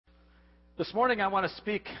This morning I want to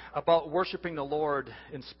speak about worshiping the Lord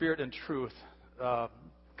in spirit and truth,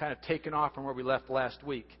 kind of taking off from where we left last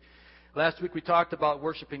week. Last week we talked about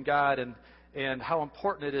worshiping God and how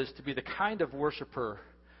important it is to be the kind of worshiper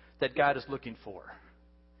that God is looking for.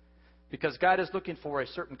 Because God is looking for a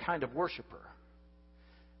certain kind of worshiper.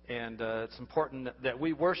 And it's important that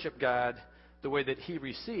we worship God the way that He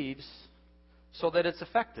receives so that it's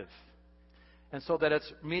effective and so that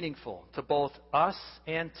it's meaningful to both us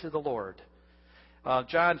and to the Lord.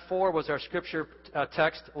 John 4 was our scripture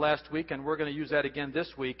text last week, and we're going to use that again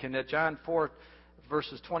this week. And John 4,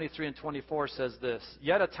 verses 23 and 24 says this: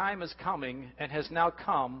 "Yet a time is coming, and has now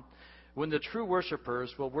come, when the true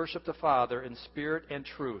worshipers will worship the Father in spirit and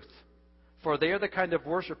truth. For they are the kind of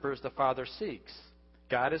worshipers the Father seeks.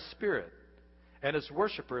 God is spirit, and His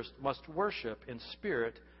worshipers must worship in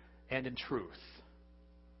spirit and in truth."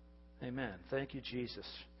 Amen. Thank you, Jesus.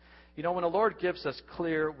 You know, when the Lord gives us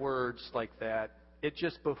clear words like that, it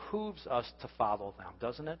just behooves us to follow them,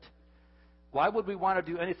 doesn't it? Why would we want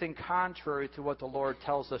to do anything contrary to what the Lord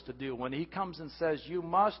tells us to do? When He comes and says, "You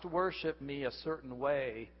must worship me a certain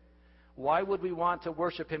way," why would we want to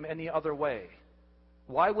worship Him any other way?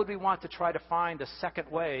 Why would we want to try to find a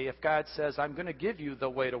second way if God says, "I'm going to give you the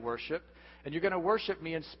way to worship, and you're going to worship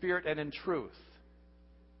me in spirit and in truth"?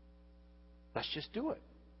 Let's just do it.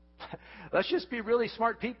 Let's just be really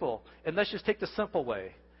smart people, and let's just take the simple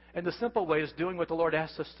way. And the simple way is doing what the Lord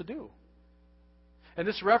asks us to do. And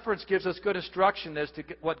this reference gives us good instruction as to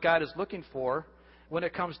what God is looking for when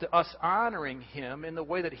it comes to us honoring Him in the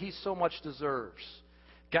way that He so much deserves.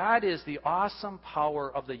 God is the awesome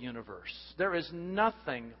power of the universe. There is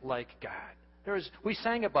nothing like God. We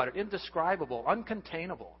sang about it, indescribable,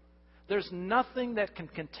 uncontainable. There's nothing that can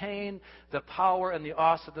contain the power and the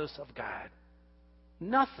awesomeness of God.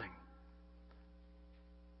 Nothing.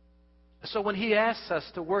 So when He asks us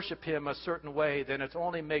to worship Him a certain way, then it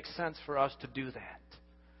only makes sense for us to do that.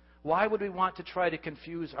 Why would we want to try to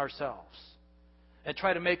confuse ourselves and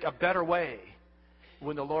try to make a better way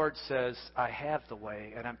when the Lord says, "I have the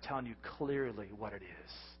way, and I'm telling you clearly what it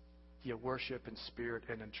is"? You worship in spirit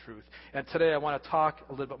and in truth. And today I want to talk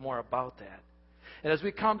a little bit more about that. And as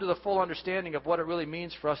we come to the full understanding of what it really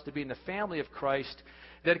means for us to be in the family of Christ,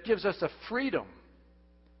 that it gives us a freedom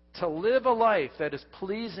to live a life that is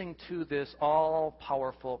pleasing to this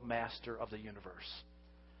all-powerful Master of the universe.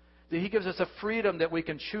 That He gives us a freedom that we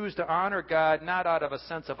can choose to honor God not out of a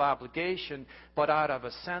sense of obligation, but out of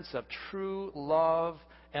a sense of true love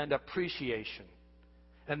and appreciation.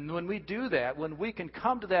 And when we do that, when we can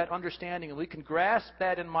come to that understanding and we can grasp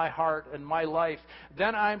that in my heart and my life,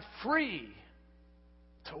 then I'm free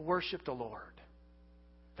to worship the Lord.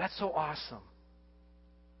 That's so awesome.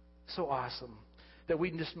 So awesome. That we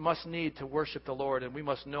just must need to worship the Lord, and we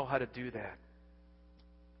must know how to do that.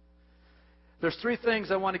 There's three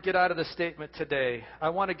things I want to get out of this statement today.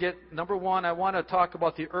 Number one, I want to talk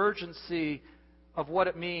about the urgency of what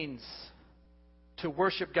it means to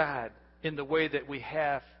worship God in the way that we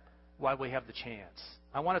have while we have the chance.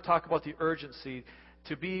 I want to talk about the urgency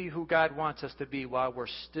to be who God wants us to be while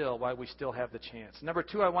we still have the chance. Number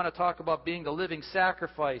two, I want to talk about being the living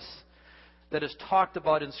sacrifice that is talked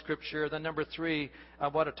about in Scripture. Then number three, I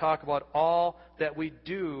want to talk about all that we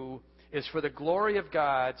do is for the glory of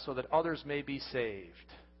God so that others may be saved.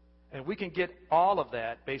 And we can get all of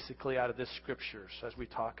that basically out of this Scripture as we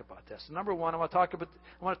talk about this. Number one, I want to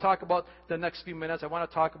talk about the next few minutes. I want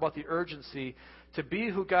to talk about the urgency to be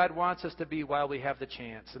who God wants us to be while we have the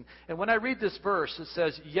chance. And when I read this verse, it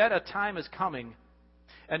says, "Yet a time is coming,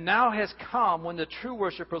 and now has come, when the true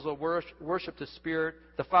worshipers will worship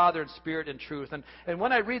the Father in spirit and truth." And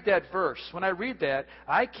when I read that verse,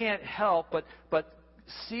 I can't help but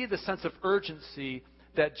see the sense of urgency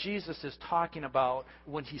that Jesus is talking about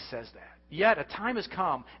when He says that. Yet a time has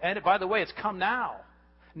come. And by the way, it's come now.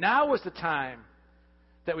 Now is the time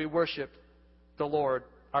that we worship the Lord,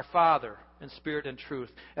 our Father, in spirit and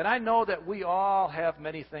truth. And I know that we all have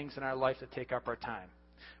many things in our life that take up our time.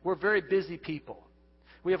 We're very busy people.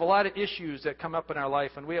 We have a lot of issues that come up in our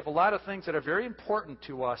life, and we have a lot of things that are very important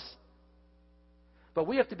to us. But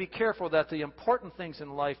we have to be careful that the important things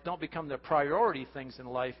in life don't become the priority things in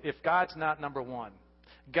life if God's not number one.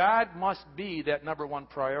 God must be that number one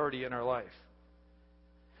priority in our life.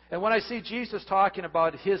 And when I see Jesus talking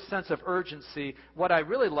about His sense of urgency, what I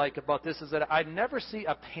really like about this is that I never see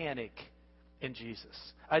a panic in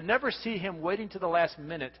Jesus. I never see Him waiting to the last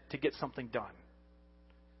minute to get something done.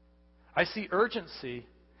 I see urgency,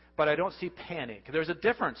 but I don't see panic. There's a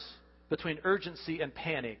difference between urgency and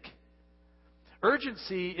panic.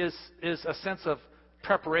 Urgency is a sense of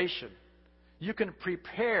preparation. You can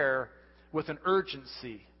prepare with an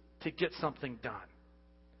urgency to get something done.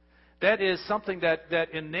 That is something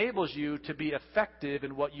that enables you to be effective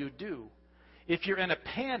in what you do. If you're in a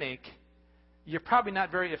panic, you're probably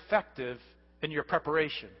not very effective in your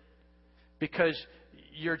preparation because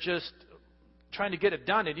you're just trying to get it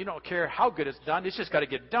done and you don't care how good it's done. It's just got to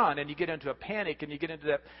get done, and you get into a panic and you get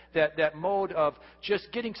into that mode of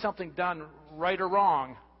just getting something done right or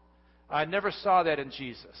wrong. I never saw that in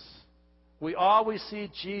Jesus. We always see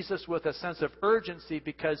Jesus with a sense of urgency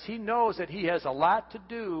because he knows that he has a lot to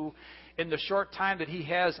do in the short time that he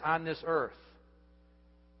has on this earth.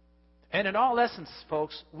 And in all essence,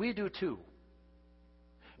 folks, we do too.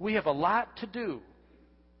 We have a lot to do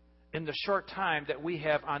in the short time that we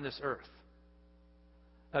have on this earth.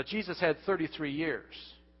 Now, Jesus had 33 years,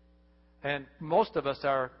 and most of us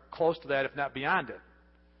are close to that, if not beyond it.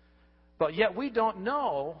 But yet we don't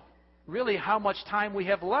know really how much time we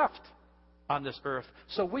have left on this earth.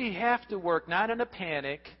 So we have to work not in a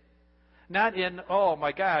panic, not in, oh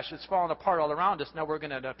my gosh, it's falling apart all around us. Now we're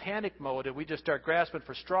going to in a panic mode and we just start grasping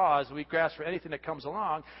for straws and we grasp for anything that comes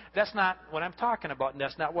along. That's not what I'm talking about, and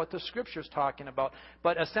that's not what the Scripture's talking about.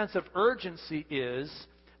 But a sense of urgency is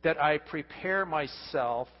that I prepare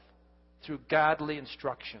myself through godly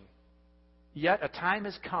instruction. Yet a time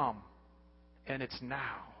has come, and it's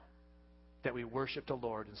now, that we worship the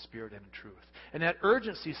Lord in spirit and in truth. And that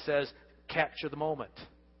urgency says, capture the moment.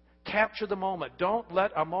 Capture the moment. Don't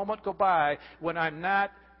let a moment go by when I'm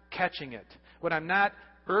not catching it, when I'm not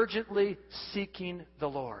urgently seeking the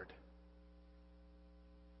Lord.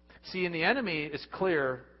 See, and the enemy is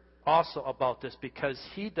clear also about this because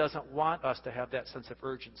he doesn't want us to have that sense of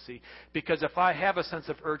urgency. Because if I have a sense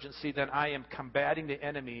of urgency, then I am combating the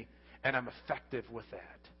enemy and I'm effective with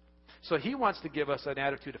that. So he wants to give us an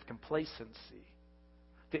attitude of complacency.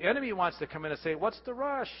 The enemy wants to come in and say, what's the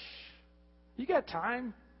rush? You got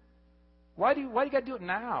time. Why do you got to do it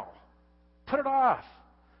now? Put it off.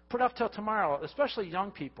 Put it off till tomorrow, especially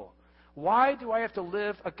young people. Why do I have to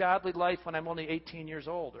live a godly life when I'm only 18 years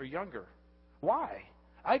old or younger? Why?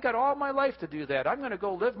 I got all my life to do that. I'm going to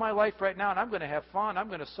go live my life right now, and I'm going to have fun. I'm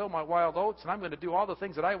going to sow my wild oats, and I'm going to do all the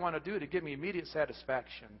things that I want to do to give me immediate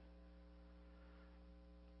satisfaction.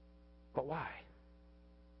 But why?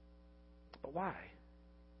 But why?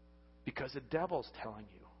 Because the devil's telling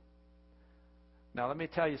you. Now, let me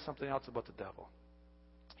tell you something else about the devil.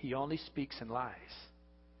 He only speaks in lies.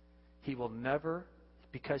 He will never,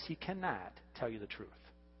 because he cannot, tell you the truth.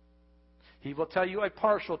 He will tell you a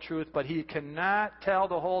partial truth, but he cannot tell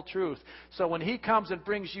the whole truth. So when he comes and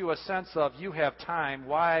brings you a sense of you have time,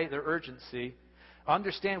 why the urgency,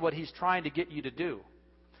 understand what he's trying to get you to do.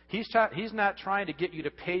 He's not trying to get you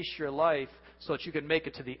to pace your life so that you can make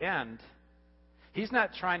it to the end. He's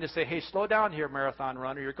not trying to say, hey, slow down here, marathon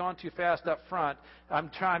runner. You're going too fast up front.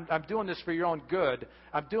 I'm doing this for your own good.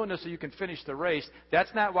 I'm doing this so you can finish the race.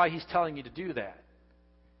 That's not why he's telling you to do that.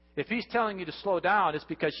 If he's telling you to slow down, it's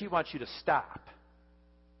because he wants you to stop.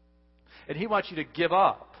 And he wants you to give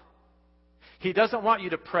up. He doesn't want you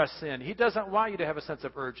to press in. He doesn't want you to have a sense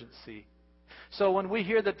of urgency. So when we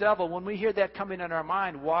hear the devil, when we hear that coming in our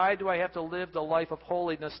mind, why do I have to live the life of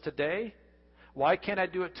holiness today? Why can't I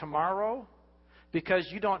do it tomorrow? Because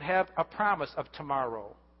you don't have a promise of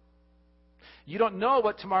tomorrow. You don't know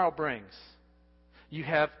what tomorrow brings. You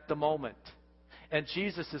have the moment. And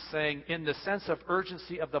Jesus is saying, in the sense of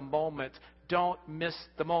urgency of the moment, don't miss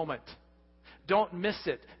the moment. Don't miss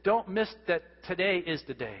it. Don't miss that today is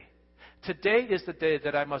the day. Today is the day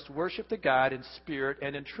that I must worship the God in spirit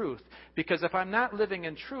and in truth. Because if I'm not living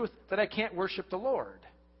in truth, then I can't worship the Lord.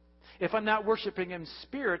 If I'm not worshiping Him in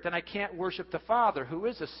spirit, then I can't worship the Father, who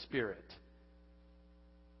is a spirit.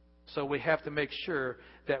 So we have to make sure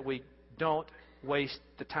that we don't waste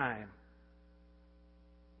the time.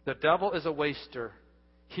 The devil is a waster.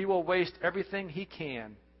 He will waste everything he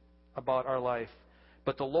can about our life.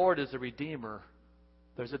 But the Lord is a redeemer.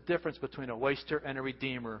 There's a difference between a waster and a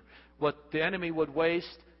redeemer. What the enemy would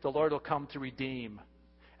waste, the Lord will come to redeem.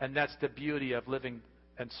 And that's the beauty of living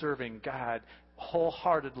and serving God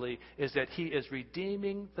wholeheartedly, is that He is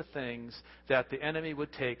redeeming the things that the enemy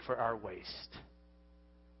would take for our waste.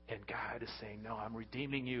 And God is saying, no, I'm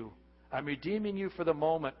redeeming you. I'm redeeming you for the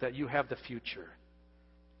moment that you have the future.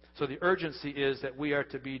 So the urgency is that we are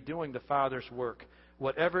to be doing the Father's work.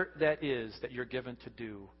 Whatever that is that you're given to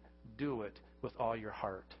do it with all your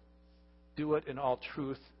heart. Do it in all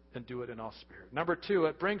truth and do it in all spirit. Number 2,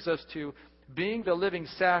 it brings us to being the living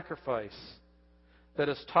sacrifice that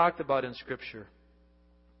is talked about in Scripture.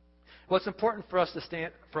 What's important for us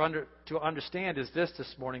to understand is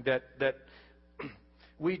this morning, that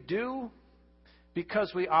we do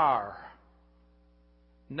because we are,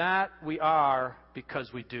 not we are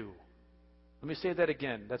because we do. Let me say that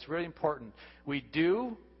again. That's really important. We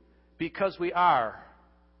do because we are.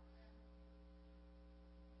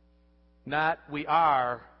 Not we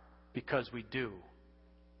are because we do.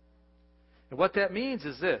 And what that means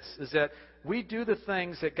is this, is that we do the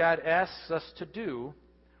things that God asks us to do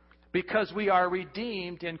because we are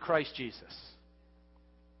redeemed in Christ Jesus.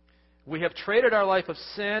 We have traded our life of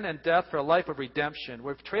sin and death for a life of redemption.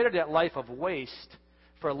 We've traded that life of waste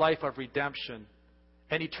for a life of redemption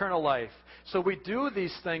and eternal life. So we do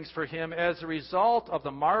these things for Him as a result of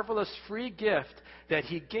the marvelous free gift that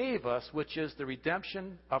He gave us, which is the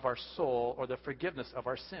redemption of our soul or the forgiveness of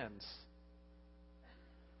our sins.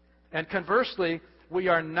 And conversely, we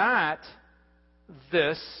are not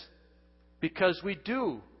this because we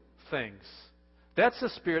do things. That's a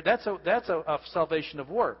spirit. That's a salvation of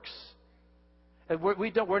works. And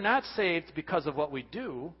we're not saved because of what we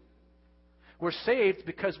do. We're saved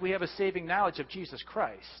because we have a saving knowledge of Jesus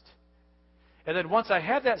Christ. And then once I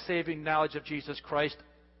have that saving knowledge of Jesus Christ,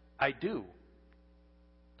 I do.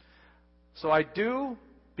 So I do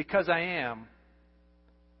because I am.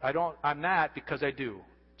 I'm not because I do.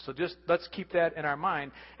 So just let's keep that in our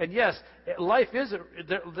mind. And yes, life is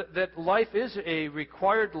a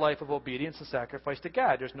required life of obedience and sacrifice to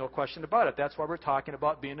God. There's no question about it. That's why we're talking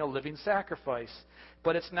about being a living sacrifice.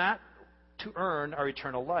 But it's not to earn our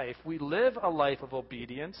eternal life. We live a life of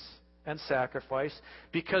obedience and sacrifice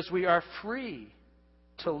because we are free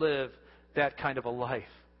to live that kind of a life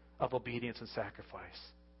of obedience and sacrifice.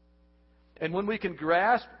 And when we can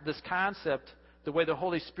grasp this concept the way the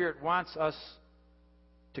Holy Spirit wants us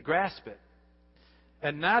to grasp it,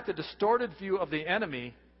 and not the distorted view of the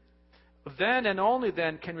enemy, then and only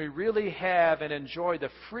then can we really have and enjoy the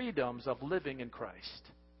freedoms of living in Christ.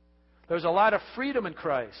 There's a lot of freedom in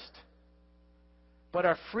Christ. But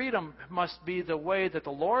our freedom must be the way that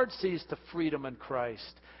the Lord sees the freedom in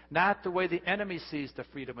Christ, not the way the enemy sees the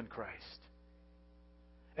freedom in Christ.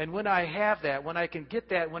 And when I have that, when I can get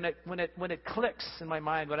that, when it clicks in my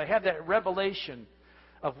mind, when I have that revelation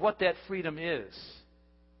of what that freedom is,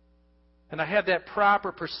 and I have that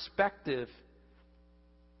proper perspective,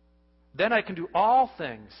 then I can do all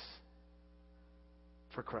things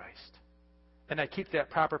for Christ. And I keep that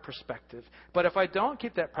proper perspective. But if I don't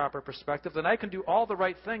keep that proper perspective, then I can do all the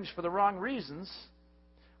right things for the wrong reasons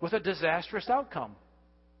with a disastrous outcome.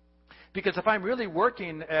 Because if I'm really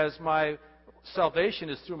working as my salvation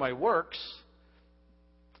is through my works,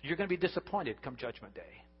 you're going to be disappointed come Judgment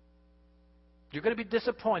Day. You're going to be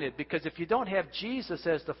disappointed because if you don't have Jesus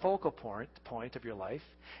as the focal point of your life,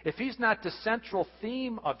 if He's not the central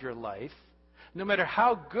theme of your life, no matter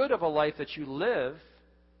how good of a life that you live,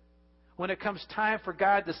 when it comes time for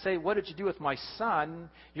God to say, "What did you do with my son?"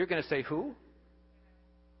 you're going to say, "Who?"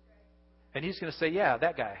 And He's going to say, "Yeah,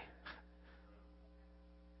 that guy."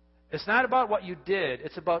 It's not about what you did.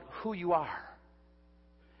 It's about who you are.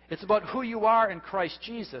 It's about who you are in Christ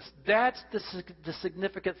Jesus. That's the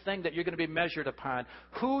significant thing that you're going to be measured upon.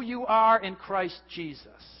 Who you are in Christ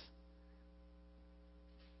Jesus.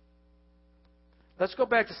 Let's go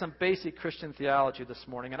back to some basic Christian theology this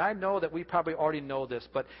morning. And I know that we probably already know this,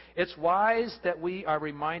 but it's wise that we are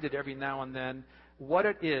reminded every now and then what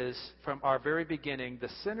it is from our very beginning, the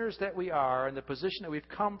sinners that we are and the position that we've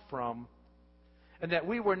come from, and that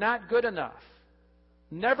we were not good enough,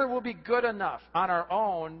 never will be good enough on our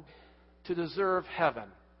own to deserve heaven,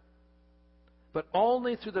 but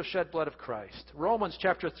only through the shed blood of Christ. Romans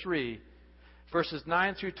chapter 3, verses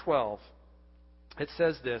 9 through 12. It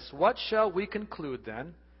says this, "What shall we conclude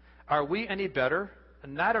then? Are we any better?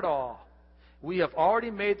 Not at all. We have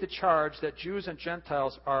already made the charge that Jews and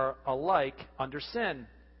Gentiles are alike under sin.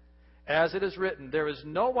 As it is written, there is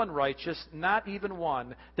no one righteous, not even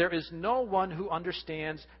one. There is no one who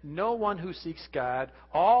understands, no one who seeks God.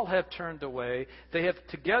 All have turned away. They have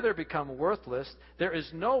together become worthless. There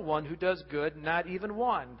is no one who does good, not even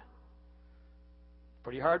one."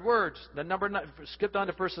 Pretty hard words. Then skip down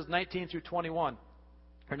to verses 19 through 21,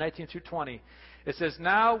 or 19 through 20. It says,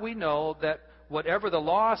 "Now we know that whatever the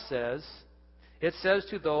law says, it says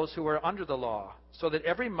to those who are under the law, so that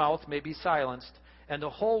every mouth may be silenced, and the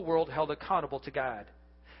whole world held accountable to God.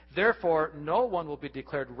 Therefore, no one will be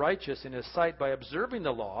declared righteous in His sight by observing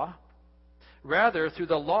the law. Rather, through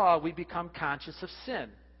the law, we become conscious of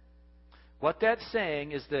sin." What that's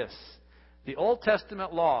saying is this: the Old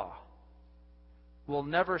Testament law will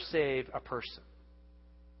never save a person.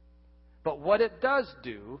 But what it does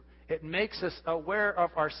do, it makes us aware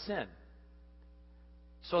of our sin.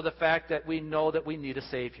 So the fact that we know that we need a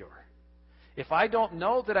Savior. If I don't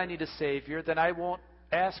know that I need a Savior, then I won't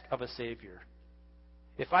ask of a Savior.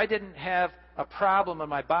 If I didn't have a problem in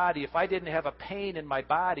my body, if I didn't have a pain in my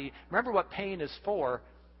body, remember what pain is for.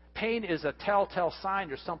 Pain is a telltale sign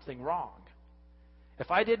there's something wrong.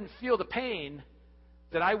 If I didn't feel the pain,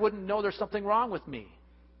 then I wouldn't know there's something wrong with me.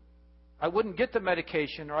 I wouldn't get the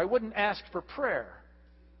medication, or I wouldn't ask for prayer.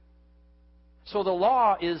 So the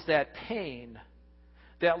law is that pain.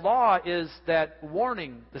 That law is that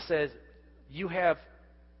warning that says you have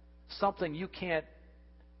something you can't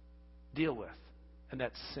deal with, and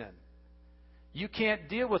that's sin. You can't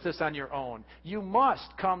deal with this on your own. You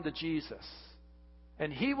must come to Jesus,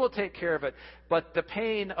 and He will take care of it. But the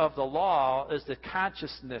pain of the law is the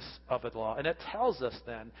consciousness of the law, and it tells us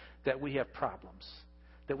then that we have problems,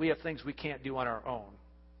 that we have things we can't do on our own.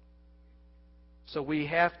 So we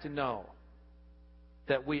have to know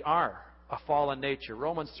that we are a fallen nature.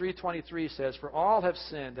 Romans 3:23 says, "For all have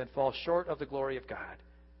sinned and fall short of the glory of God."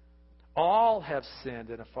 All have sinned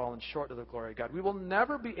and have fallen short of the glory of God. We will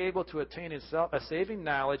never be able to attain a saving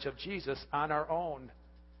knowledge of Jesus on our own.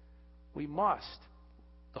 We must.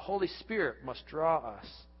 The Holy Spirit must draw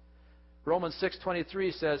us. Romans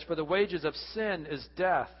 6:23 says, "For the wages of sin is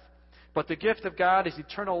death, but the gift of God is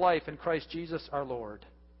eternal life in Christ Jesus our Lord."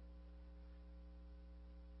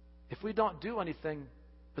 If we don't do anything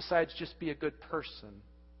besides just be a good person,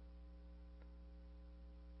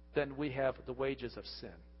 then we have the wages of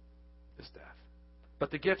sin is death.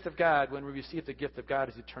 But the gift of God, when we receive the gift of God,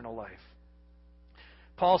 is eternal life.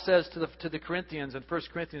 Paul says to the Corinthians in 1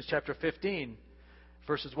 Corinthians chapter 15,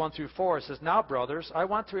 verses 1 through 4, it says, "Now, brothers, I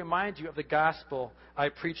want to remind you of the gospel I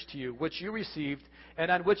preached to you, which you received, and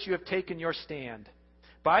on which you have taken your stand.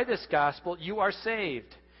 By this gospel you are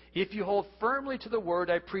saved, if you hold firmly to the word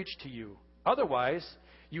I preached to you. Otherwise,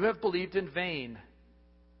 you have believed in vain.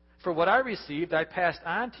 For what I received I passed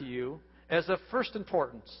on to you as of first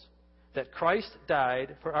importance, that Christ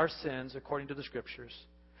died for our sins according to the Scriptures,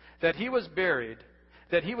 that He was buried,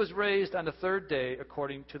 that He was raised on the third day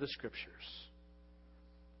according to the Scriptures."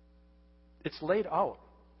 It's laid out.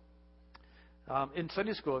 In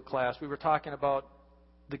Sunday school class, we were talking about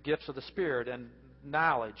the gifts of the Spirit and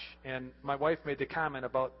knowledge, and my wife made the comment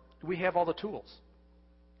about we have all the tools.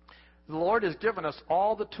 The Lord has given us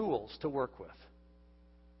all the tools to work with,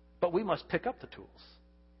 but we must pick up the tools.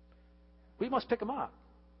 We must pick them up.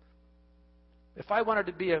 If I wanted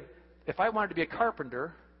to be a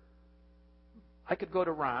carpenter, I could go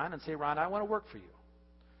to Ron and say, "Ron, I want to work for you."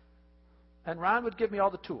 And Ron would give me all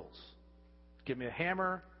the tools. Give me a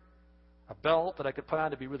hammer, a belt that I could put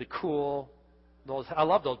on to be really cool. I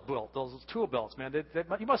love those tool belts, man.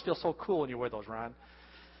 You must feel so cool when you wear those, Ron.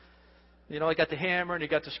 You know, you got the hammer and you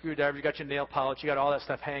got the screwdriver, you got your nail polish, you got all that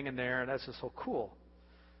stuff hanging there, and that's just so cool.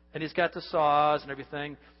 And he's got the saws and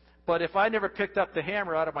everything. But if I never picked up the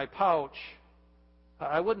hammer out of my pouch,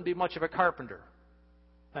 I wouldn't be much of a carpenter.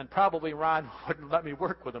 And probably Ron wouldn't let me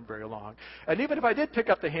work with him very long. And even if I did pick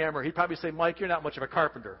up the hammer, he'd probably say, "Mike, you're not much of a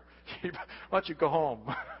carpenter. Why don't you go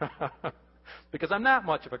home?" Because I'm not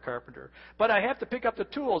much of a carpenter. But I have to pick up the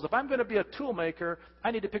tools. If I'm going to be a tool maker,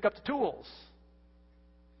 I need to pick up the tools.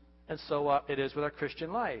 And so it is with our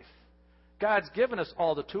Christian life. God's given us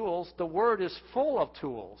all the tools. The Word is full of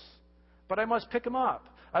tools. But I must pick them up.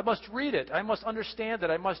 I must read it. I must understand it.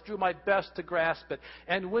 I must do my best to grasp it.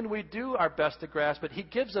 And when we do our best to grasp it, He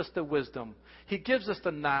gives us the wisdom. He gives us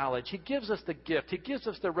the knowledge. He gives us the gift. He gives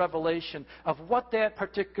us the revelation of what that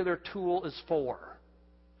particular tool is for,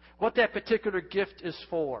 what that particular gift is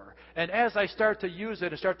for. And as I start to use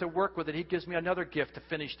it and start to work with it, He gives me another gift to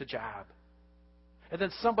finish the job. And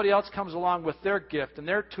then somebody else comes along with their gift and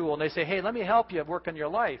their tool, and they say, "Hey, let me help you work on your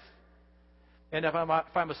life." And if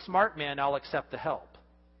I'm a smart man, I'll accept the help.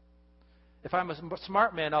 If I'm a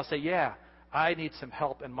smart man, I'll say, "Yeah, I need some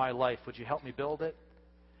help in my life. Would you help me build it?"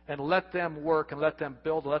 And let them work and let them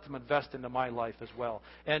build and let them invest into my life as well.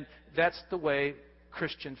 And that's the way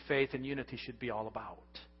Christian faith and unity should be all about.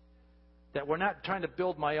 That we're not trying to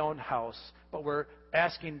build my own house, but we're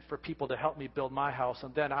asking for people to help me build my house,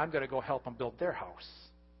 and then I'm going to go help them build their house.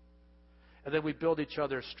 And then we build each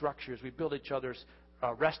other's structures. We build each other's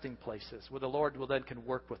resting places where the Lord will then can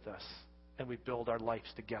work with us, and we build our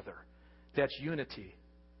lives together. That's unity.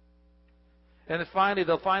 And then finally,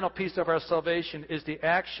 the final piece of our salvation is the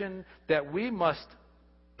action that we must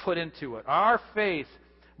put into it. Our faith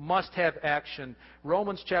must have action.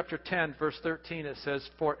 Romans chapter 10, verse 13, it says,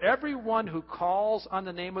 "For everyone who calls on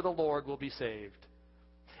the name of the Lord will be saved."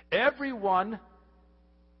 Everyone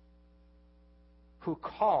who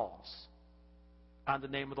calls on the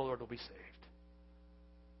name of the Lord will be saved.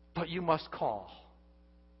 But you must call.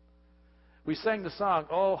 We sang the song,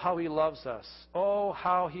 "Oh, how He loves us. Oh,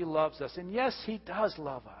 how He loves us." And yes, He does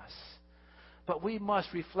love us. But we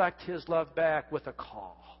must reflect His love back with a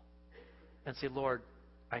call and say, Lord,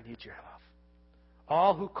 I need your love.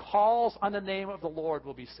 All who calls on the name of the Lord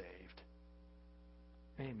will be saved.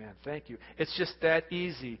 Amen. Thank you. It's just that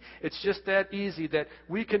easy. It's just that easy that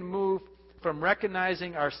we can move from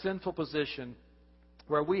recognizing our sinful position,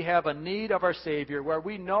 where we have a need of our Savior, where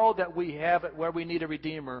we know that we have it, where we need a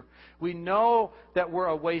Redeemer. We know that we're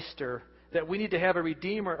a waster, that we need to have a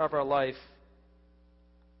Redeemer of our life,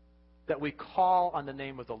 that we call on the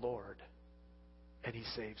name of the Lord, and He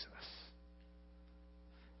saves us.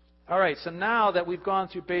 All right, so now that we've gone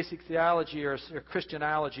through basic theology or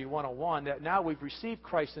Christianology 101, that now we've received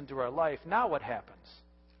Christ into our life, now what happens?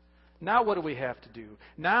 Now what do we have to do?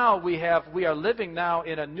 Now we are living now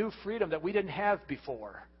in a new freedom that we didn't have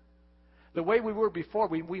before. The way we were before,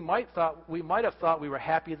 we might have thought we were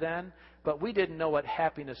happy then, but we didn't know what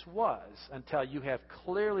happiness was until you have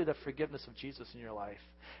clearly the forgiveness of Jesus in your life.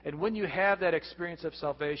 And when you have that experience of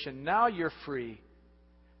salvation, now you're free.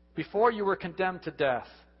 Before you were condemned to death,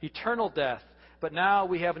 eternal death, but now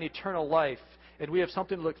we have an eternal life, and we have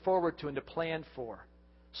something to look forward to and to plan for.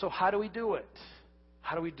 So how do we do it?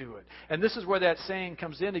 How do we do it? And this is where that saying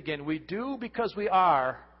comes in again. We do because we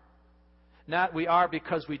are, not we are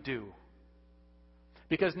because we do.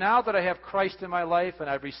 Because now that I have Christ in my life and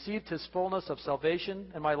I've received His fullness of salvation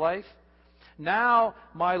in my life, now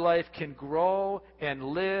my life can grow and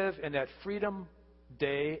live in that freedom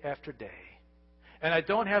day after day. And I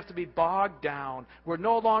don't have to be bogged down. We're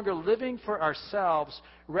no longer living for ourselves.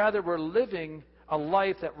 Rather, we're living a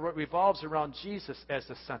life that revolves around Jesus as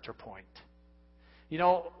the center point. You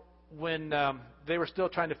know, when they were still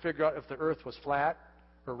trying to figure out if the earth was flat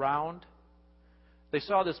or round, they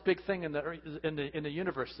saw this big thing in the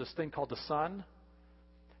universe, this thing called the sun.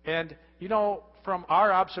 And, you know, from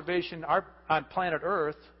our observation on planet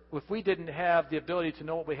Earth, if we didn't have the ability to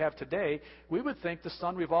know what we have today, we would think the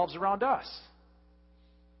sun revolves around us.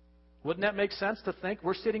 Wouldn't that make sense to think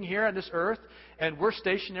we're sitting here on this earth and we're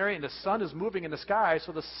stationary and the sun is moving in the sky,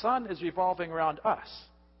 so the sun is revolving around us?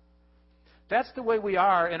 That's the way we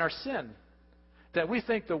are in our sin, that we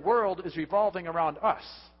think the world is revolving around us.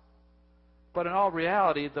 But in all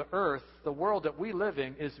reality, the earth, the world that we live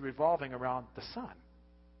in, is revolving around the sun.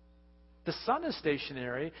 The sun is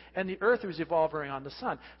stationary, and the earth is revolving around the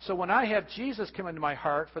sun. So when I have Jesus come into my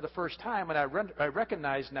heart for the first time, and I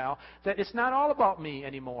recognize now that it's not all about me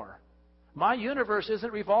anymore. My universe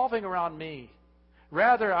isn't revolving around me.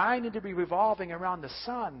 Rather, I need to be revolving around the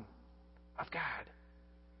Son of God.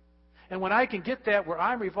 And when I can get that where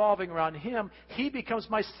I'm revolving around Him, He becomes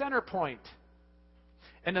my center point.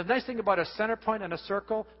 And the nice thing about a center point in a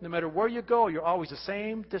circle, no matter where you go, you're always the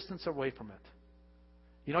same distance away from it.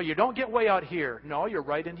 You know, you don't get way out here. No, you're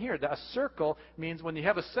right in here. A circle means when you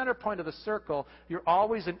have a center point of the circle, you're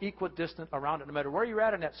always an equidistant around it, no matter where you're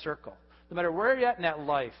at in that circle, no matter where you're at in that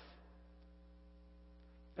life.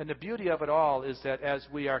 And the beauty of it all is that as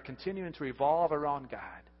we are continuing to revolve around God,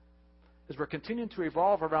 as we're continuing to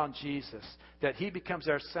revolve around Jesus, that He becomes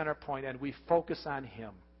our center point and we focus on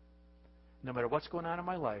Him. No matter what's going on in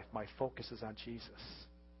my life, my focus is on Jesus.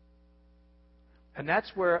 And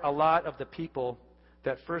that's where a lot of the people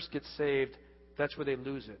that first get saved, that's where they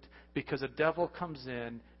lose it. Because the devil comes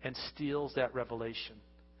in and steals that revelation.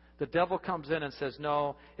 The devil comes in and says,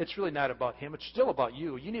 no, it's really not about him. It's still about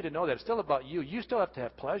you. You need to know that. It's still about you. You still have to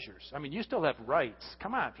have pleasures. I mean, you still have rights.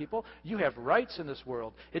 Come on, people. You have rights in this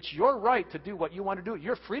world. It's your right to do what you want to do.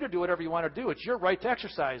 You're free to do whatever you want to do. It's your right to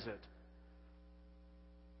exercise it.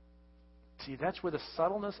 See, that's where the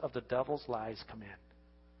subtleness of the devil's lies come in.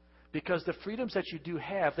 Because the freedoms that you do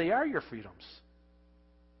have, they are your freedoms.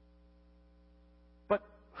 But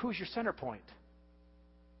who's your center point?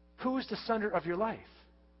 Who's the center of your life?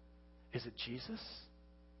 Is it Jesus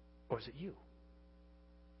or is it you?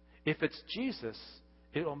 If it's Jesus,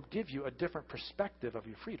 it will give you a different perspective of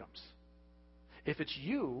your freedoms. If it's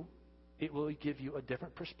you, it will give you a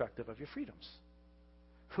different perspective of your freedoms.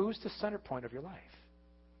 Who's the center point of your life?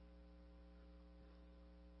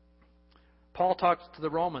 Paul talks to the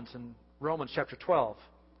Romans in Romans chapter 12,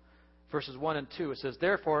 verses 1 and 2. It says,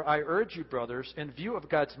 therefore, I urge you, brothers, in view of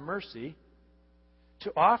God's mercy,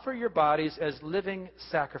 to offer your bodies as living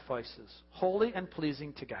sacrifices, holy and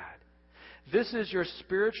pleasing to God. This is your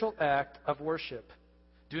spiritual act of worship.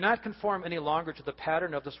 Do not conform any longer to the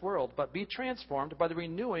pattern of this world, but be transformed by the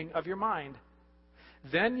renewing of your mind.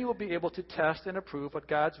 Then you will be able to test and approve what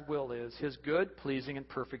God's will is, His good, pleasing, and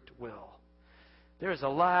perfect will. There's a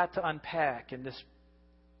lot to unpack in this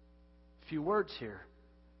few words here.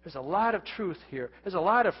 There's a lot of truth here. There's a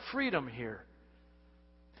lot of freedom here.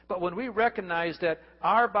 But when we recognize that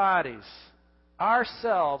our bodies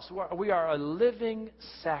ourselves, we are a living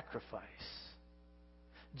sacrifice.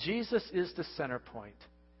 Jesus is the center point,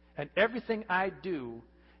 and everything I do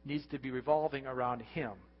needs to be revolving around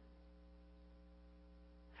Him.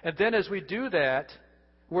 And then as we do that,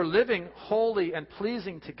 we're living holy and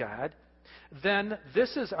pleasing to God. Then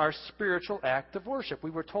this is our spiritual act of worship. We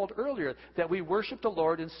were told earlier that we worship the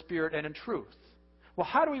Lord in spirit and in truth. Well,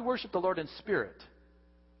 how do we worship the Lord in spirit?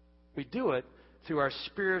 We do it through our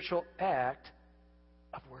spiritual act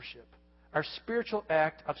of worship, our spiritual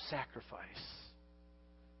act of sacrifice.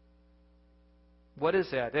 What is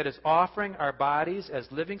that? That is offering our bodies as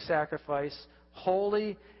living sacrifice,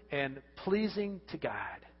 holy and pleasing to God.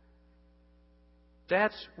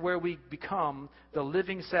 That's where we become the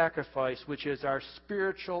living sacrifice, which is our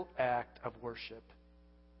spiritual act of worship.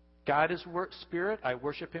 God is spirit. I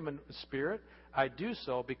worship Him in spirit. I do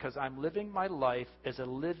so because I'm living my life as a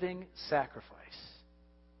living sacrifice.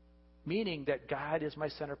 Meaning that God is my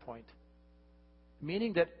center point.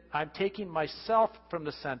 Meaning that I'm taking myself from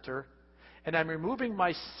the center and I'm removing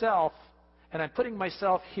myself and I'm putting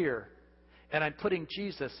myself here. And I'm putting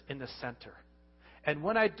Jesus in the center. And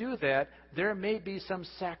when I do that, there may be some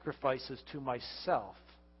sacrifices to myself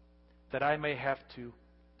that I may have to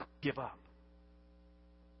give up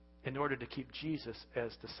in order to keep Jesus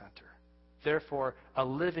as the center. Therefore, a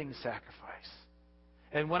living sacrifice.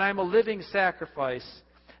 And when I'm a living sacrifice,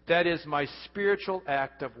 that is my spiritual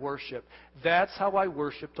act of worship. That's how I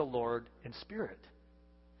worship the Lord in spirit.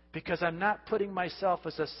 Because I'm not putting myself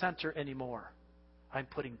as a center anymore. I'm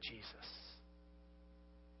putting Jesus.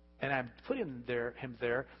 And I'm putting Him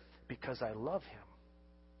there because I love Him.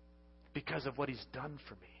 Because of what He's done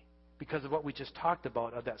for me. Because of what we just talked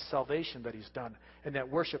about, of that salvation that He's done. And that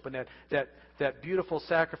worship and that beautiful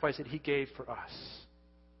sacrifice that He gave for us.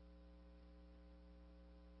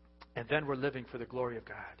 And then we're living for the glory of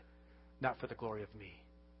God, not for the glory of me.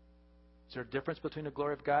 Is there a difference between the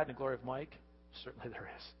glory of God and the glory of Mike? Certainly there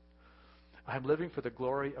is. I'm living for the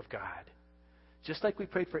glory of God. Just like we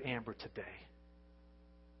prayed for Amber today.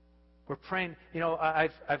 We're praying,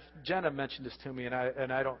 Jenna mentioned this to me, and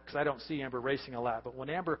I don't see Amber racing a lot. But when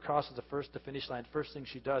Amber crosses the finish line, first thing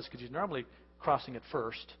she does, because she's normally crossing it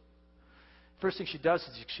first thing she does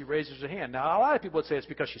is she raises her hand. Now, a lot of people would say it's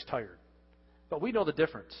because she's tired, but we know the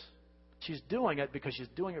difference. She's doing it because she's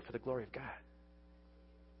doing it for the glory of God.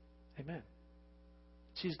 Amen.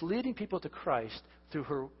 She's leading people to Christ through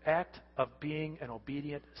her act of being an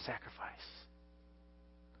obedient sacrifice.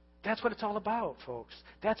 That's what it's all about, folks.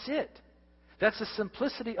 That's it. That's the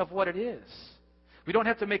simplicity of what it is. We don't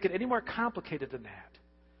have to make it any more complicated than that.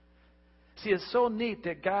 See, it's so neat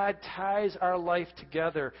that God ties our life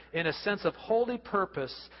together in a sense of holy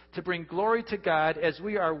purpose to bring glory to God as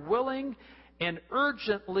we are willing and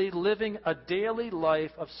urgently living a daily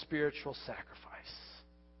life of spiritual sacrifice.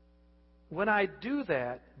 When I do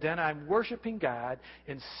that, then I'm worshiping God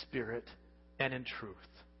in spirit and in truth.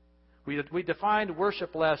 We defined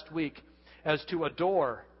worship last week as to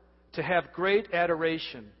adore, to have great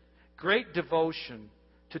adoration, great devotion,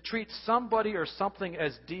 to treat somebody or something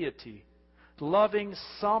as deity, loving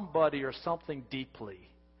somebody or something deeply.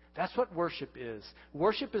 That's what worship is.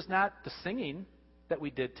 Worship is not the singing that we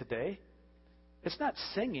did today. It's not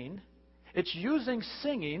singing. It's using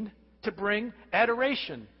singing to bring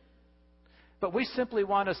adoration. But we simply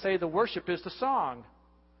want to say the worship is the song.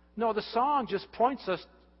 No, the song just points us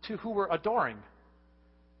to who we're adoring.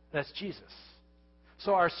 That's Jesus.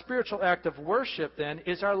 So our spiritual act of worship then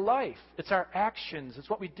is our life. It's our actions. It's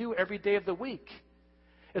what we do every day of the week.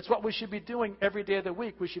 It's what we should be doing every day of the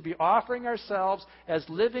week. We should be offering ourselves as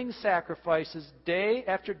living sacrifices day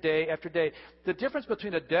after day after day. The difference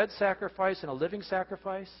between a dead sacrifice and a living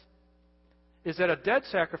sacrifice is that a dead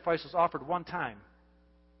sacrifice is offered one time.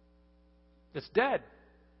 It's dead.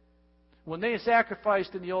 When they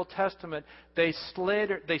sacrificed in the Old Testament, they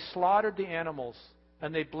slaughtered the animals,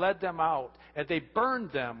 and they bled them out, and they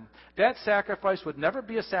burned them. That sacrifice would never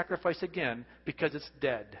be a sacrifice again because it's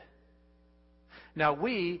dead. Now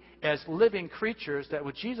we, as living creatures, that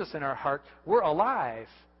with Jesus in our heart, we're alive.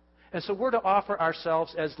 And so we're to offer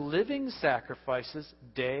ourselves as living sacrifices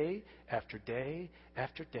day after day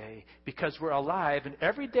after day because we're alive. And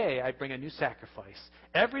every day I bring a new sacrifice.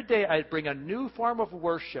 Every day I bring a new form of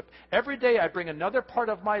worship. Every day I bring another part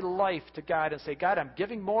of my life to God and say, God, I'm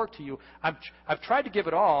giving more to you. I've tried to give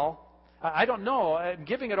it all. I don't know.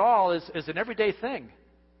 Giving it all is an everyday thing.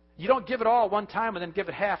 You don't give it all one time and then give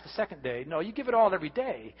it half the second day. No, you give it all every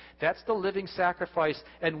day. That's the living sacrifice.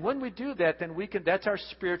 And when we do that, then that's our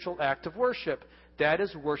spiritual act of worship. That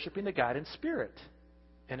is worshiping the God in spirit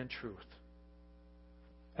and in truth.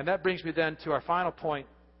 And that brings me then to our final point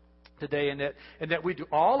today, and that we do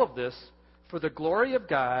all of this for the glory of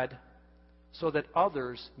God so that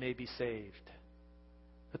others may be saved.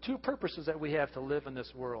 The two purposes that we have to live in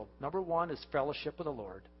this world. Number one is fellowship with the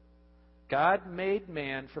Lord. God made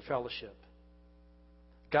man for fellowship.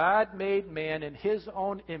 God made man in His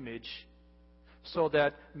own image so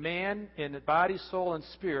that man in body, soul, and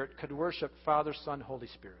spirit could worship Father, Son, Holy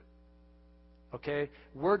Spirit. Okay?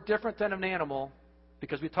 We're different than an animal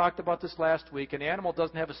because we talked about this last week. An animal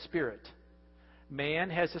doesn't have a spirit. Man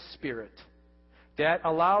has a spirit. That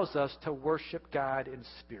allows us to worship God in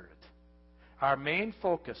spirit. Our main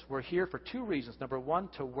focus, we're here for two reasons. Number one,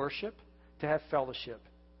 to worship, to have fellowship.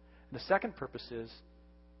 And the second purpose is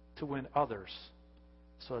to win others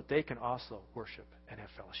so that they can also worship and have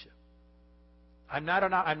fellowship. I'm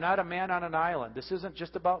not a man on an island. This isn't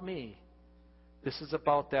just about me. This is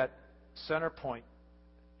about that center point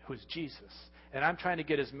who's Jesus. And I'm trying to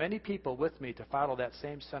get as many people with me to follow that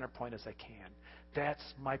same center point as I can. That's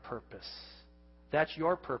my purpose. That's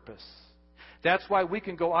your purpose. That's why we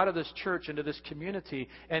can go out of this church into this community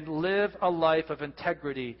and live a life of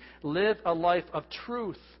integrity, live a life of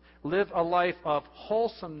truth, live a life of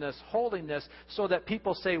wholesomeness, holiness, so that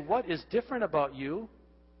people say, what is different about you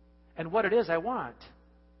and what it is I want?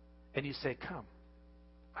 And you say, come,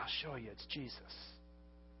 I'll show you. It's Jesus.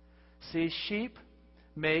 See, sheep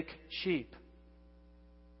make sheep.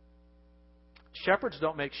 Shepherds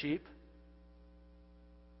don't make sheep.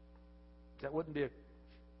 That wouldn't be a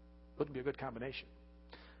good combination.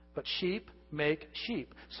 But sheep make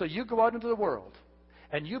sheep. So you go out into the world,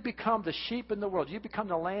 and you become the sheep in the world. You become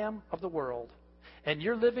the lamb of the world. And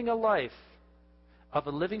you're living a life of a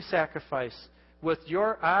living sacrifice with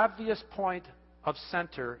your obvious point of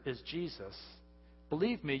center is Jesus.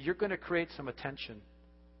 Believe me, you're going to create some attention.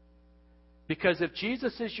 Because if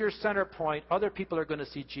Jesus is your center point, other people are going to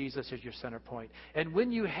see Jesus as your center point. And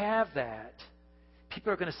when you have that,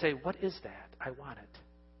 people are going to say, what is that? I want it.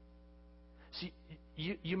 See,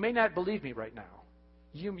 you may not believe me right now.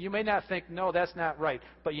 You may not think, no, that's not right.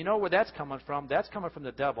 But you know where that's coming from? That's coming from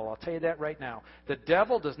the devil. I'll tell you that right now. The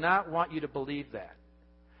devil does not want you to believe that.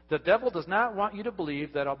 The devil does not want you to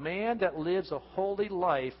believe that a man that lives a holy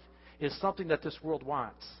life is something that this world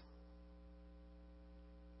wants.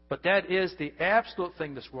 But that is the absolute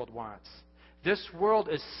thing this world wants. This world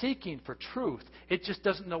is seeking for truth. It just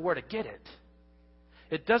doesn't know where to get it.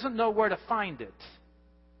 It doesn't know where to find it.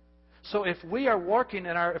 So if we're working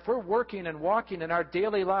and walking in our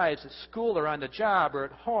daily lives at school or on the job or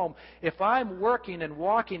at home, if I'm working and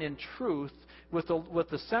walking in truth with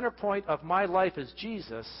the center point of my life as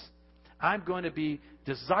Jesus, I'm going to be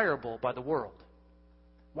desirable by the world.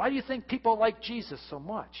 Why do you think people like Jesus so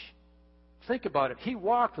much? Think about it. He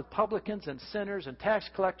walked with publicans and sinners and tax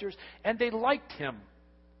collectors, and they liked Him.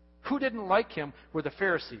 Who didn't like Him were the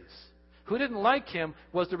Pharisees. Who didn't like Him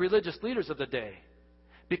was the religious leaders of the day,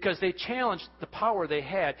 because they challenged the power they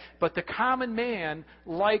had. But the common man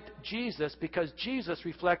liked Jesus because Jesus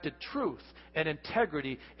reflected truth and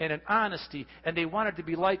integrity and an honesty, and they wanted to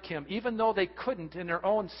be like Him. Even though they couldn't in their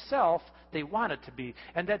own self, they wanted to be.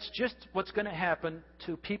 And that's just what's going to happen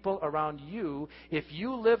to people around you if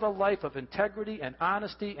you live a life of integrity and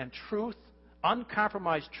honesty and truth,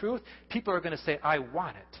 uncompromised truth. People are going to say, I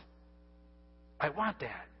want it. I want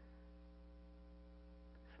that.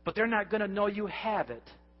 But they're not going to know you have it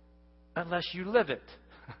unless you live it.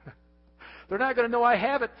 They're not going to know I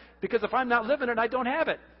have it because if I'm not living it, I don't have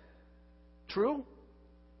it. True?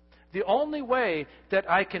 The only way that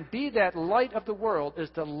I can be that light of the world is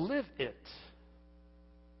to live it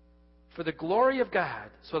for the glory of God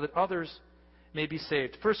so that others may be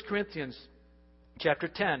saved. 1 Corinthians chapter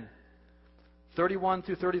 10, 31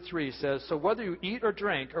 through 33 says, so whether you eat or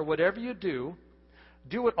drink or whatever you do,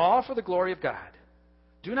 do it all for the glory of God.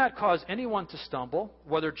 Do not cause anyone to stumble,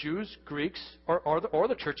 whether Jews, Greeks, or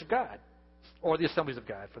the church of God, or the assemblies of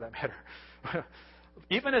God, for that matter.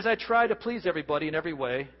 Even as I try to please everybody in every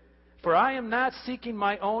way, for I am not seeking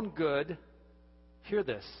my own good. Hear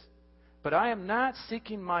this. But I am not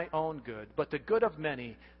seeking my own good, but the good of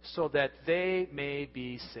many, so that they may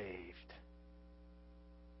be saved.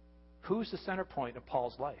 Who's the center point of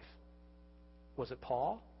Paul's life? Was it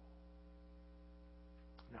Paul?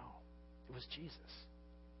 No, it was Jesus.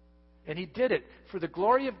 And he did it for the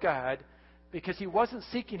glory of God because he wasn't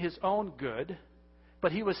seeking his own good,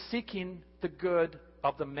 but he was seeking the good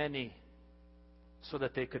of the many so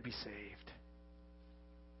that they could be saved.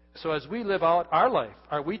 So as we live out our life,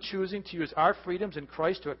 are we choosing to use our freedoms in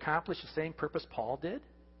Christ to accomplish the same purpose Paul did?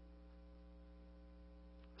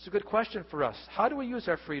 It's a good question for us. How do we use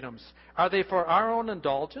our freedoms? Are they for our own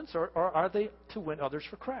indulgence or are they to win others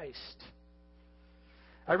for Christ?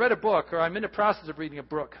 I read a book, or I'm in the process of reading a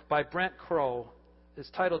book by Brent Crow.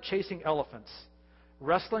 It's titled Chasing Elephants,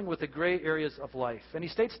 Wrestling with the Gray Areas of Life. And he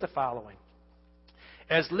states the following: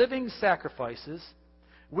 as living sacrifices,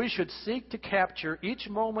 we should seek to capture each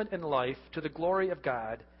moment in life to the glory of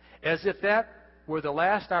God, as if that were the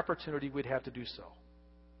last opportunity we'd have to do so.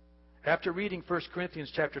 After reading 1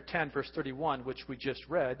 Corinthians chapter 10, verse 31, which we just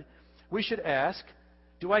read, we should ask,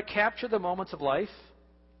 do I capture the moments of life?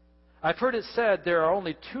 I've heard it said there are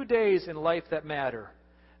only 2 days in life that matter,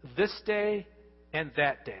 this day and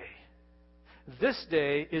that day. This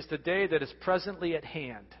day is the day that is presently at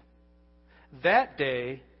hand. That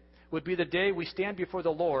day would be the day we stand before the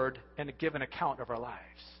Lord and give an account of our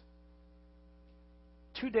lives.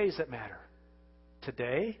 2 days that matter.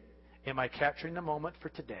 Today, am I capturing the moment for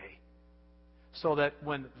today? So that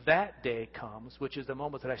when that day comes, which is the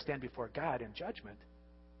moment that I stand before God in judgment,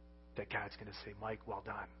 that God's going to say, Mike, well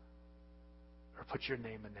done. Or put your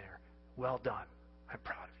name in there. Well done. I'm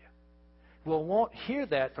proud of you. We won't hear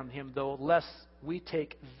that from him, though, unless we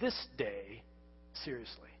take this day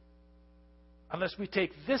seriously. Unless we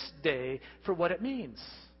take this day for what it means.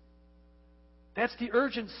 That's the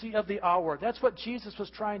urgency of the hour. That's what Jesus was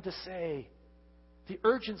trying to say. The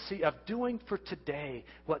urgency of doing for today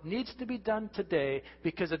what needs to be done today,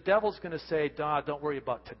 because the devil's going to say, don't worry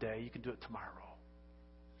about today. You can do it tomorrow.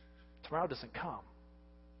 Tomorrow doesn't come.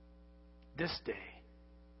 This day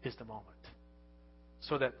is the moment.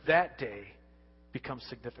 So that day becomes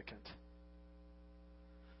significant.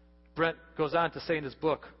 Brent goes on to say in his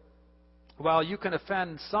book, while you can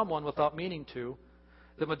offend someone without meaning to,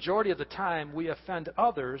 the majority of the time we offend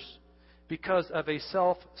others because of a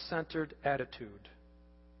self-centered attitude.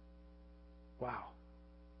 Wow.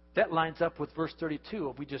 That lines up with verse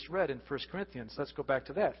 32 we just read in 1 Corinthians. Let's go back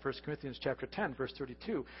to that. 1 Corinthians chapter 10, verse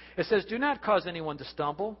 32. It says, do not cause anyone to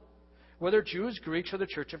stumble, whether Jews, Greeks, or the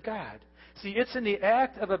church of God. See, it's in the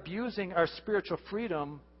act of abusing our spiritual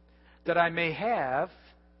freedom that I may have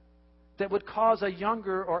that would cause a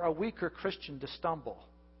younger or a weaker Christian to stumble.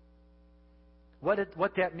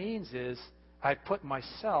 What that means is I put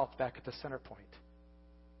myself back at the center point.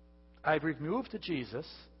 I've removed Jesus,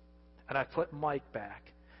 and I put Mike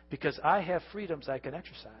back, because I have freedoms I can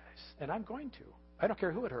exercise, and I'm going to. I don't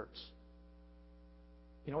care who it hurts.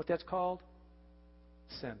 You know what that's called?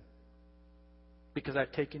 Sin. Because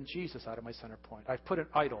I've taken Jesus out of my center point. I've put an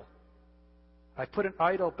idol. I've put an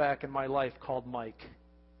idol back in my life called Mike.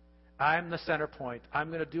 I'm the center point. I'm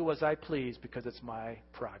going to do as I please because it's my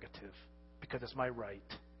prerogative, because it's my right.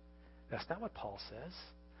 That's not what Paul says.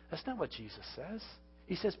 That's not what Jesus says.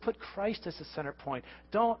 He says, put Christ as the center point.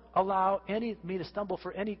 Don't allow me to stumble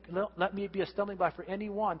let me be a stumbling block for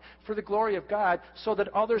anyone, for the glory of God, so that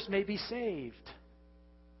others may be saved.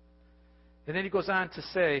 And then he goes on to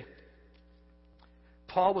say,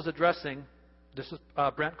 Paul was addressing, this is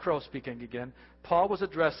Brent Crow speaking again, Paul was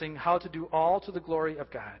addressing how to do all to the glory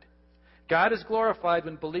of God. God is glorified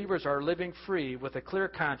when believers are living free with a clear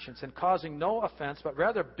conscience and causing no offense, but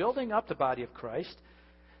rather building up the body of Christ.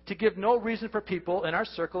 To give no reason for people in our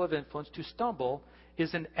circle of influence to stumble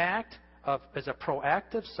is a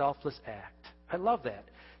proactive, selfless act. I love that.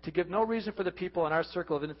 To give no reason for the people in our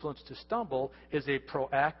circle of influence to stumble is a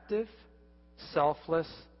proactive, selfless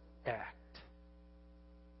act.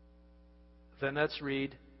 Then let's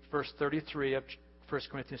read verse 33 of 1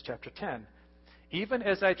 Corinthians chapter 10. Even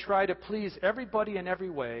as I try to please everybody in every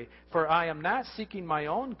way, for I am not seeking my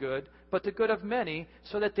own good, but the good of many,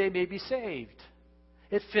 so that they may be saved.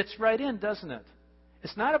 It fits right in, doesn't it?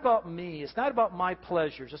 It's not about me. It's not about my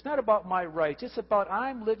pleasures. It's not about my rights. It's about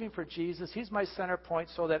I'm living for Jesus. He's my center point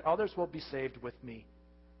so that others will be saved with me.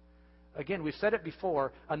 Again, we've said it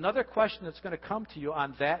before. Another question that's going to come to you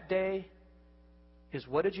on that day is,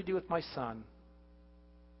 what did you do with my son?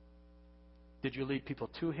 Did you lead people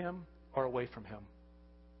to him or away from him?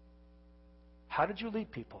 How did you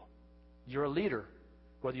lead people? You're a leader.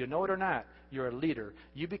 Whether you know it or not, you're a leader.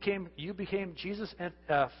 You became Jesus and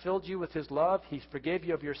filled you with his love. He forgave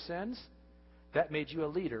you of your sins. That made you a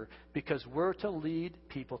leader, because we're to lead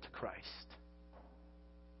people to Christ.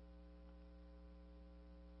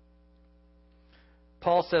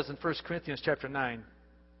 Paul says in 1 Corinthians chapter 9,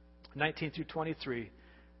 19 through 23, he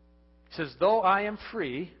says, though I am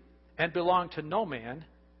free and belong to no man,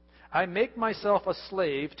 I make myself a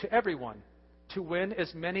slave to everyone to win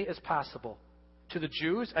as many as possible. To the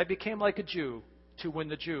Jews, I became like a Jew to win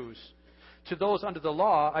the Jews. To those under the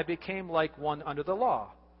law, I became like one under the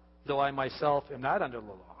law, though I myself am not under the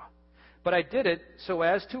law. But I did it so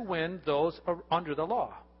as to win those under the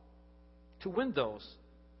law. To win those.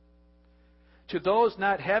 To those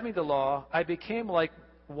not having the law, I became like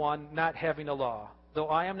one not having the law, though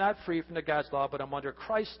I am not free from the God's law, but I'm under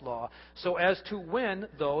Christ's law, so as to win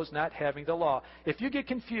those not having the law. If you get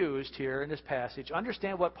confused here in this passage,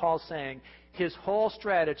 understand what Paul's saying. His whole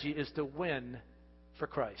strategy is to win for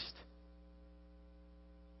Christ.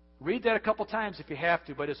 Read that a couple times if you have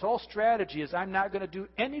to, but his whole strategy is I'm not going to do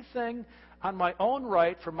anything on my own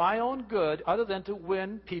right for my own good other than to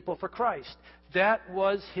win people for Christ. That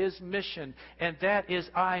was his mission, and that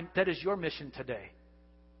is your mission today.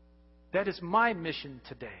 That is my mission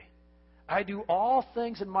today. I do all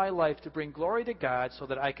things in my life to bring glory to God so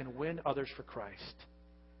that I can win others for Christ.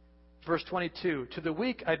 Verse 22, to the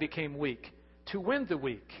weak I became weak, to win the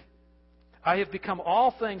weak. I have become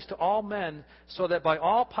all things to all men so that by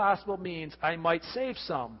all possible means I might save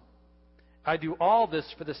some. I do all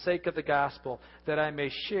this for the sake of the gospel, that I may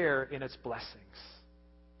share in its blessings.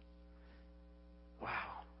 Wow.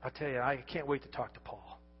 I tell you, I can't wait to talk to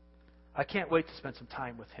Paul. I can't wait to spend some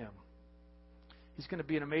time with him. He's going to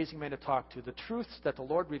be an amazing man to talk to. The truths that the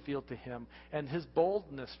Lord revealed to him and his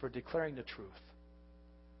boldness for declaring the truth.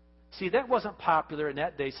 See, that wasn't popular in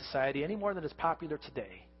that day's society any more than it's popular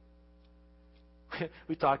today.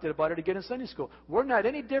 We talked about it again in Sunday school. We're not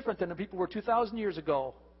any different than the people were 2,000 years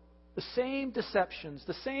ago. The same deceptions,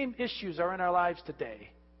 the same issues are in our lives today.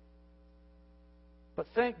 But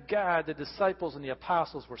thank God the disciples and the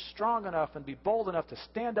apostles were strong enough and be bold enough to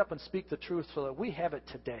stand up and speak the truth so that we have it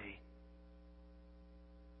today.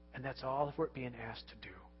 And that's all we're being asked to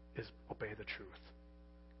do, is obey the truth.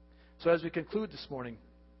 So as we conclude this morning,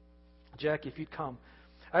 Jackie, if you'd come,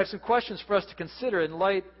 I have some questions for us to consider in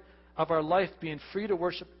light of our life being free to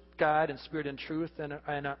worship God in spirit and truth,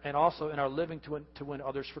 and also in our living to win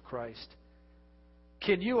others for Christ.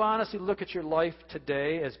 Can you honestly look at your life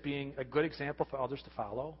today as being a good example for others to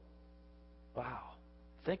follow? Wow.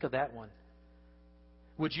 Think of that one.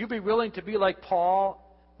 Would you be willing to be like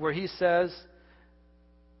Paul, where he says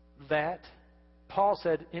that? Paul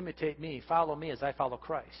said, imitate me, follow me as I follow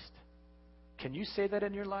Christ. Can you say that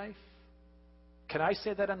in your life? Can I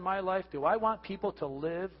say that in my life? Do I want people to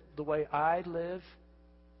live the way I live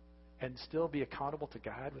and still be accountable to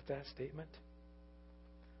God with that statement?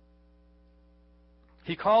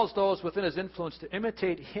 He calls those within his influence to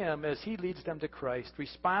imitate him as he leads them to Christ.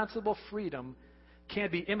 Responsible freedom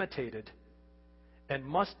can be imitated and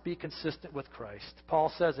must be consistent with Christ.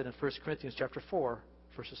 Paul says it in 1 Corinthians chapter 4,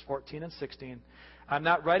 verses 14 and 16. I'm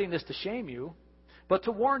not writing this to shame you, but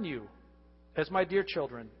to warn you, as my dear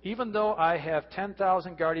children, even though I have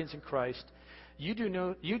 10,000 guardians in Christ, you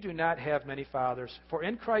do not have many fathers. For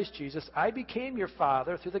in Christ Jesus I became your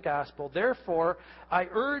father through the gospel. Therefore, I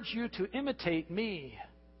urge you to imitate me.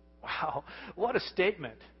 Wow, what a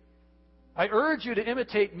statement. I urge you to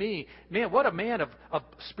imitate me. Man, what a man of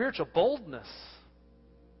spiritual boldness.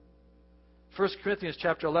 1 Corinthians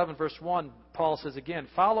chapter 11, verse 1, Paul says again,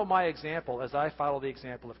 follow my example as I follow the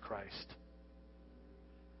example of Christ.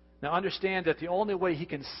 Now understand that the only way he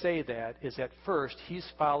can say that is at first he's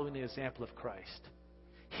following the example of Christ.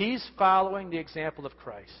 He's following the example of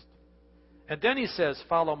Christ. And then he says,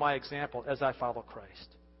 follow my example as I follow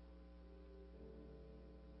Christ.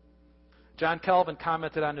 John Calvin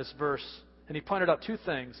commented on this verse, and he pointed out two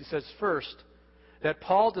things. He says, first, that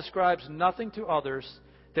Paul describes nothing to others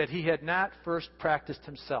that he had not first practiced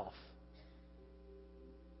himself.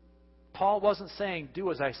 Paul wasn't saying,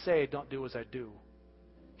 do as I say, don't do as I do.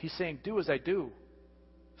 He's saying, do as I do.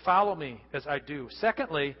 Follow me as I do.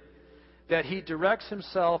 Secondly, that he directs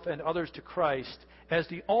himself and others to Christ as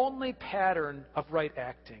the only pattern of right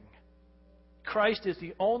acting. Christ is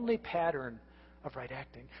the only pattern of right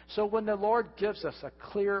acting. So when the Lord gives us a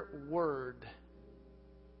clear word,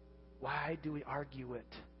 why do we argue it?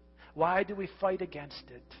 Why do we fight against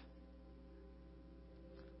it?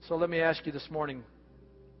 So let me ask you this morning,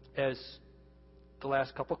 as the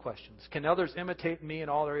last couple of questions. Can others imitate me in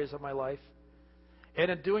all areas of my life?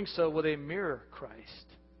 And in doing so, will they mirror Christ?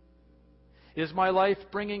 Is my life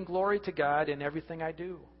bringing glory to God in everything I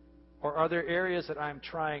do? Or are there areas that I'm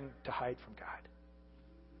trying to hide from God?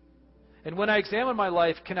 And when I examine my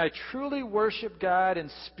life, can I truly worship God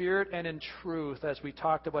in spirit and in truth, as we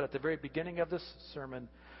talked about at the very beginning of this sermon?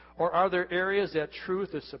 Or are there areas that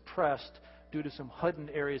truth is suppressed due to some hidden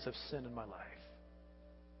areas of sin in my life?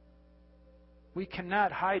 We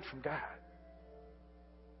cannot hide from God.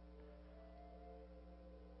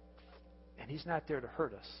 And He's not there to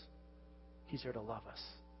hurt us. He's there to love us.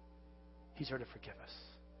 He's there to forgive us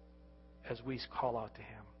as we call out to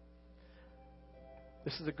Him.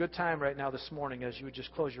 This is a good time right now this morning as you would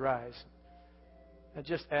just close your eyes and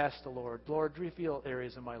just ask the Lord, Lord, reveal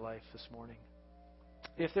areas in my life this morning.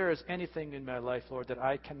 If there is anything in my life, Lord, that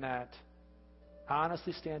I cannot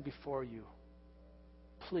honestly stand before you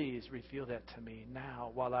please reveal that to me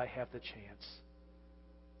now while I have the chance.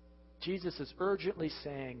 Jesus is urgently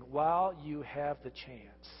saying, while you have the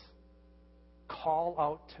chance, call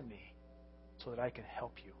out to me so that I can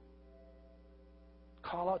help you.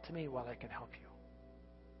 Call out to me while I can help you.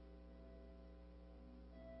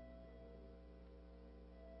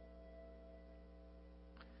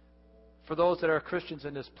 For those that are Christians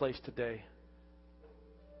in this place today,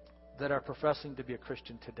 that are professing to be a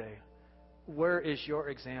Christian today, where is your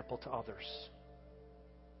example to others?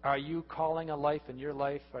 Are you calling a life in your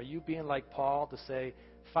life? Are you being like Paul to say,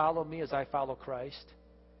 follow me as I follow Christ?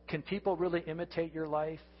 Can people really imitate your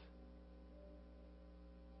life?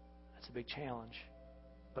 That's a big challenge.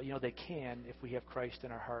 But they can if we have Christ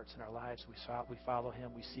in our hearts and our lives. We follow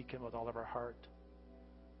Him. We seek Him with all of our heart.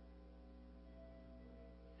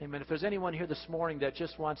 Amen. If there's anyone here this morning that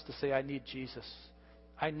just wants to say, I need Jesus.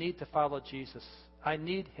 I need to follow Jesus. I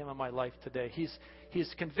need Him in my life today.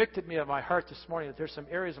 He's convicted me of my heart this morning that there's some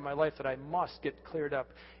areas of my life that I must get cleared up.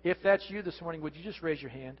 If that's you this morning, would you just raise your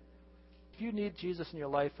hand? If you need Jesus in your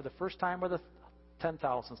life for the first time or the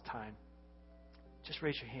 10,000th time, just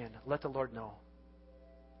raise your hand. Let the Lord know.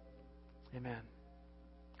 Amen.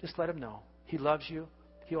 Just let Him know. He loves you.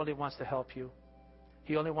 He only wants to help you.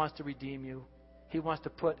 He only wants to redeem you. He wants to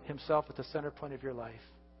put Himself at the center point of your life.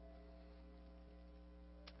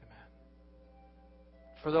 Amen.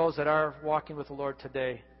 For those that are walking with the Lord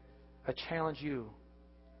today, I challenge you.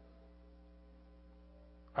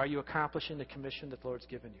 Are you accomplishing the commission that the Lord's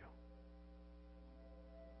given you?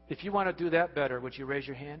 If you want to do that better, would you raise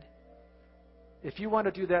your hand? If you want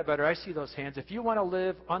to do that better, I see those hands. If you want to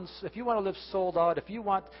live sold out,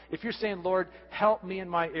 if you're saying, Lord, help me in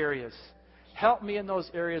my areas. Help me in those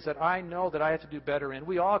areas that I know that I have to do better in.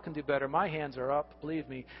 We all can do better. My hands are up. Believe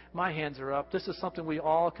me, my hands are up. This is something we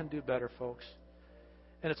all can do better, folks.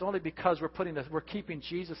 And it's only because we're keeping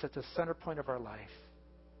Jesus at the center point of our life.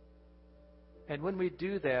 And when we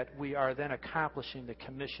do that, we are then accomplishing the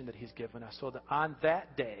commission that He's given us. So that on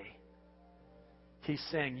that day, He's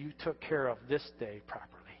saying, you took care of this day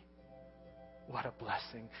properly. What a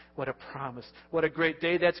blessing. What a promise. What a great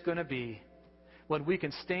day that's going to be when we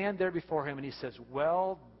can stand there before Him and He says,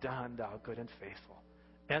 well done, thou good and faithful.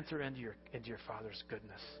 Enter into your Father's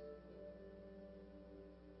goodness.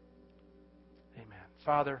 Amen.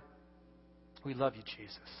 Father, we love you,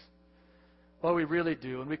 Jesus. Well, we really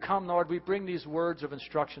do. And we come, Lord, we bring these words of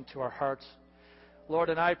instruction to our hearts. Lord,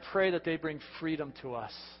 and I pray that they bring freedom to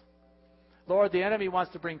us. Lord, the enemy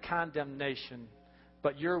wants to bring condemnation,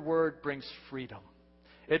 but your word brings freedom.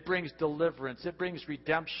 It brings deliverance. It brings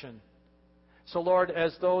redemption. So, Lord,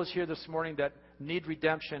 as those here this morning that need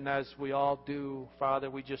redemption, as we all do, Father,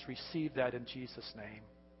 we just receive that in Jesus' name.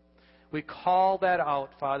 We call that out,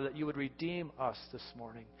 Father, that you would redeem us this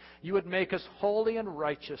morning. You would make us holy and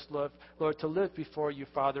righteous, Lord, to live before you,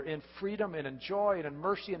 Father, in freedom and in joy and in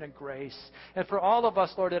mercy and in grace. And for all of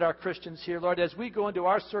us, Lord, that are Christians here, Lord, as we go into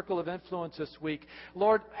our circle of influence this week,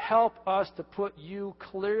 Lord, help us to put you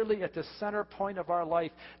clearly at the center point of our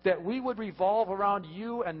life, that we would revolve around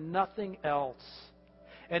you and nothing else.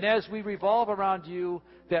 And as we revolve around you,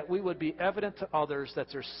 that we would be evident to others that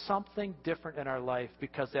there's something different in our life,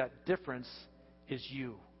 because that difference is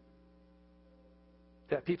you.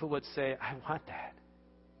 That people would say, I want that.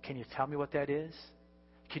 Can you tell me what that is?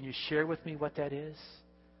 Can you share with me what that is?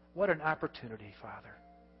 What an opportunity, Father.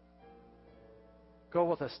 Go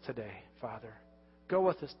with us today, Father. Go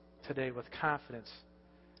with us today with confidence,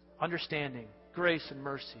 understanding, grace, and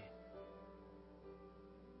mercy.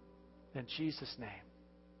 In Jesus' name.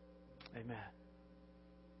 Amen.